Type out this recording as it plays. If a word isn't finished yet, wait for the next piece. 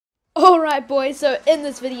Alright boys, so in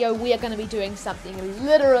this video we are going to be doing something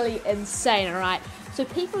literally insane, alright? So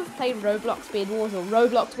people have played Roblox BedWars or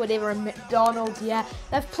Roblox whatever in McDonald's, yeah.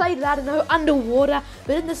 They've played it, I don't know, underwater.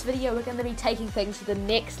 But in this video we're going to be taking things to the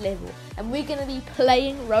next level. And we're going to be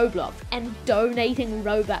playing Roblox and donating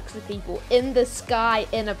Robux to people in the sky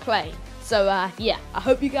in a plane. So yeah, I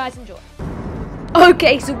hope you guys enjoy.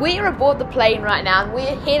 Okay, so we're aboard the plane right now, and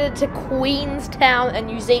we're headed to Queenstown in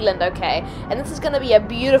New Zealand, okay? And this is going to be a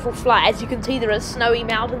beautiful flight. As you can see, there are snowy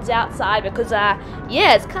mountains outside because,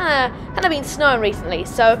 yeah, it's kind of been snowing recently.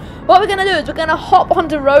 So what we're going to do is we're going to hop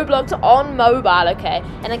onto Roblox on mobile, okay?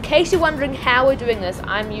 And in case you're wondering how we're doing this,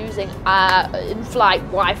 I'm using in-flight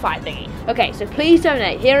Wi-Fi thingy. Okay, so please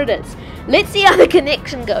donate. Here it is. Let's see how the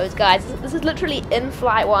connection goes, guys. This is literally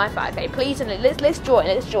in-flight Wi-Fi, okay? Please donate. Let's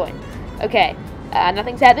join. Okay.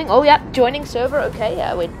 Nothing's happening. Oh, yeah, joining server. Okay,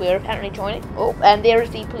 we're apparently joining. Oh, and there is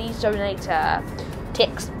the please donate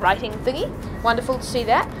text writing thingy. Wonderful to see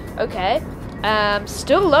that. Okay,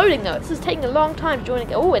 still loading though. This is taking a long time to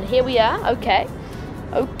join. Oh, and here we are. Okay,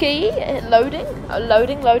 loading.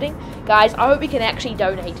 Guys, I hope we can actually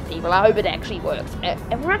donate to people. I hope it actually works.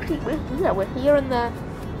 And we're here in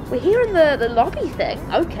the lobby thing.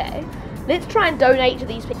 Okay, let's try and donate to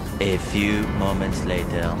these people. A few moments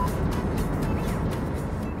later.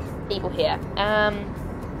 People here.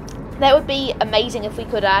 That would be amazing if we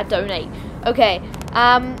could donate. Okay.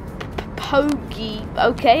 Pokey.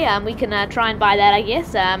 Okay. We can try and buy that, I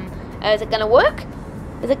guess. Is it gonna work?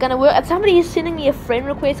 Is it gonna work? Somebody is sending me a friend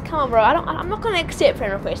request. Come on, bro. I'm not gonna accept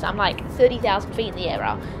friend requests. I'm like 30,000 feet in the air,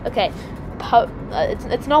 bro. Okay.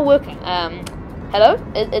 It's not working. Hello?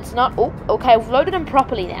 It's not. Oh. Okay. We've loaded them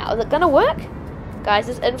properly now. Is it gonna work? Guys,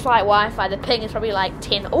 this in-flight Wi-Fi. The ping is probably like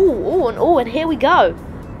 10. And here we go.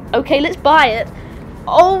 Okay, let's buy it.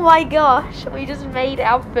 Oh my gosh, we just made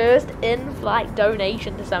our first in-flight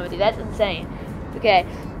donation to somebody. That's insane. Okay,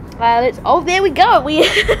 oh, there we go.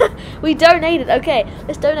 We donated. Okay,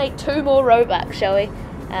 let's donate 2 more Robux, shall we?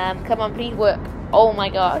 Come on, please work. Oh my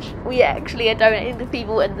gosh, we actually are donating to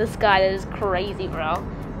people in the sky. That is crazy, bro.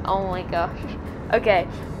 Oh my gosh. Okay,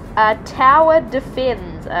 tower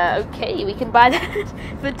defends. Okay, we can buy that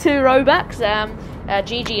for 2 Robux.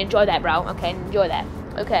 GG, enjoy that, bro. Okay, enjoy that.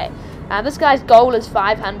 Okay, this guy's goal is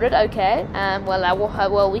 500. Okay,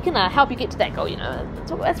 well, we can help you get to that goal. You know,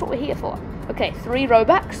 that's what we're here for. Okay, 3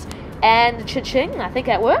 Robux and cha-ching. I think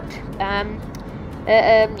that worked.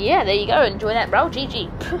 Yeah, there you go. Enjoy that, bro. GG.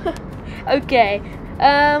 Okay.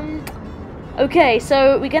 Okay,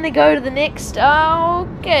 so we're gonna go to the next.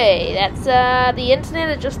 Okay, that's the internet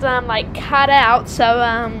is just like cut out. So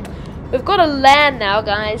we've got to land now,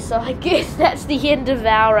 guys. So I guess that's the end of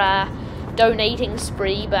our donating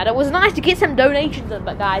spree, but it was nice to get some donations in.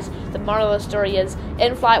 But guys, the moral of the story is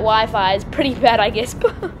in-flight Wi-Fi is pretty bad, I guess.